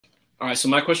All right, so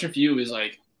my question for you is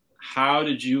like, how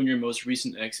did you and your most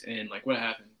recent ex end? Like, what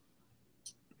happened?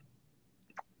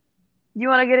 You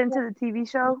want to get into the TV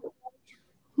show?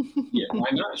 Yeah, why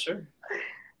not? Sure.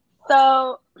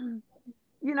 So,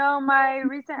 my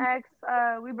recent ex,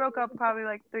 we broke up probably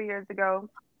like 3 years ago.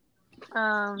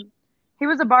 He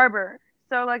was a barber.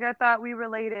 So, like, I thought we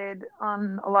related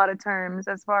on a lot of terms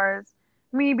as far as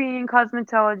me being in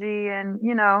cosmetology and.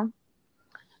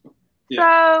 Yeah.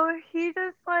 So, he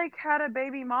just, like, had a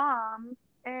baby mom,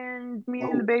 and me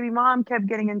and the Oh. baby mom kept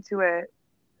getting into it.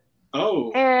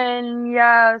 Oh. And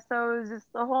yeah, so it was just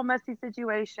a whole messy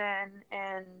situation.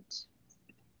 And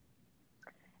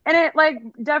it like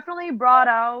definitely brought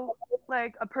out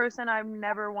like a person I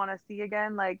never want to see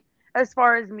again. Like as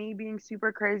far as me being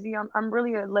super crazy, I'm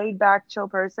really a laid back, chill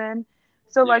person.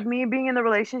 So Yeah. like me being in the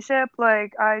relationship,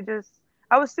 like I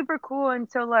was super cool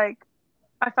until like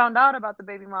I found out about the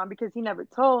baby mom because he never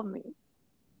told me.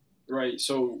 Right.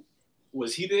 So,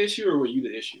 was he the issue or were you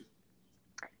the issue?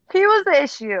 He was the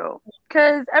issue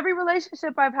because every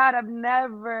relationship I've had, I've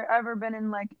never ever been in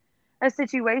like a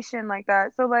situation like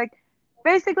that. So like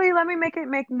basically, let me make it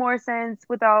make more sense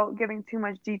without giving too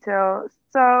much detail.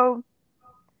 So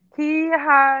he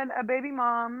had a baby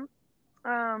mom,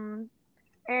 um,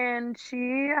 and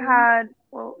she had.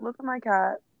 Well, look at my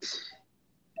cat.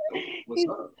 Oh, what's He's,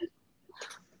 up?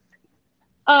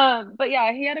 but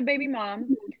yeah, he had a baby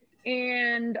mom,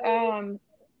 and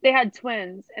they had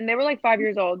twins, and they were like 5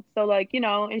 years old. So like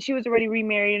and she was already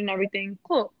remarried and everything.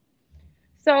 Cool.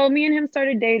 So me and him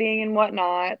started dating and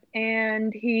whatnot,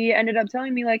 and he ended up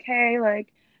telling me like, "Hey,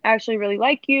 like, I actually really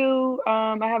like you.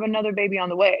 I have another baby on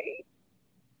the way."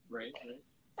 Right. Right.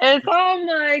 And so I'm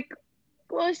like,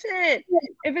 "Well, shit.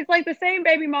 If it's like the same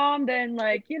baby mom, then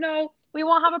like, we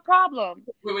won't have a problem."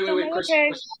 Wait. Wait. So Wait. I'm Wait. like, Question. "Okay,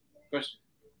 Question. Question.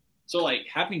 So, like,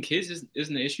 having kids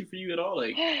isn't an issue for you at all?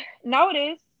 Like, now it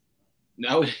is."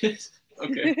 now it is.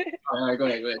 Okay. All right. Go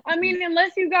ahead. Go ahead. I mean,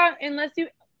 unless you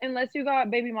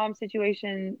got baby mom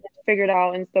situation figured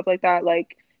out and stuff like that,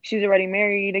 like she's already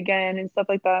married again and stuff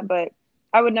like that. But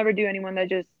I would never do anyone that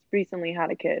just recently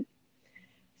had a kid.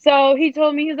 So he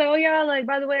told me, he's like, "Oh yeah, like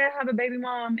by the way, I have a baby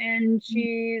mom and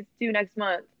she's due next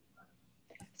month."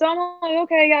 So I'm like,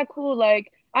 "Okay, yeah, cool."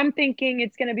 Like I'm thinking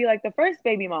it's gonna be like the first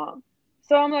baby mom.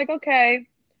 So I'm like, okay,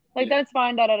 like Yeah. that's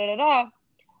fine, da da da da da.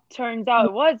 Turns out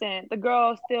it wasn't. The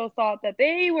girl still thought that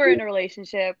they were in a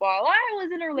relationship while I was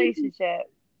in a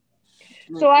relationship.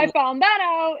 So I found that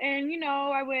out, and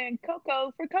I went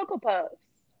Coco for Cocoa Puffs.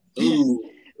 Ooh.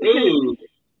 Ooh.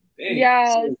 Dang.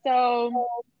 Yeah. So So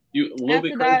you a little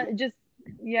bit after crazy. that, just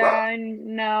yeah, and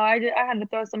no, I had to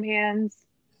throw some hands.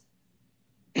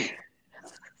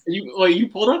 You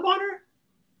pulled up on her?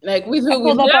 Like with I who?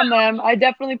 With pulled who? up on them. I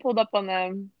definitely pulled up on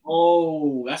them,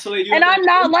 Oh, that's what they do and at I'm that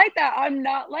not age? like that. I'm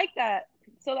not like that.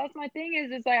 So that's my thing is,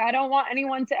 it's like I don't want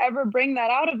anyone to ever bring that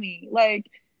out of me. Like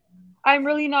I'm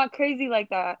really not crazy like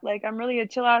that. Like I'm really a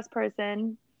chill ass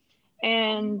person.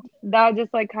 And that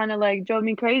just like kind of like drove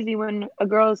me crazy when a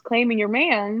girl is claiming your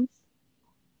man's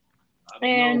I don't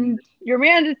know. and your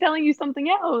man is telling you something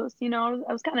else. I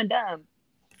was kind of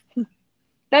dumb.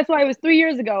 That's why it was 3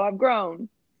 years ago. I've grown.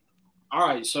 All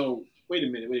right, so wait a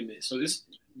minute, wait a minute. So this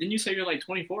didn't you say you're like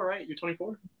 24, right? You're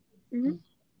 24? Mm-hmm.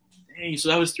 Dang, so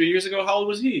that was 3 years ago. How old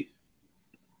was he?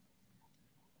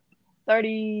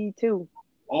 32.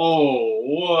 Oh,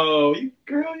 whoa, you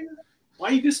girl, why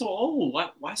you get so old?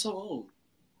 Why so old?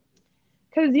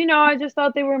 Because, I just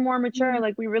thought they were more mature.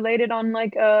 Like, we related on,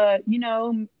 like,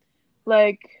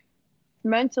 like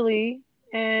mentally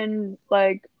and,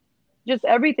 like, just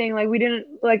everything. Like, we didn't,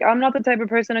 I'm not the type of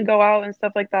person to go out and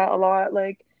stuff like that a lot.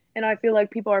 Like, and I feel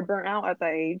like people are burnt out at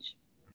that age.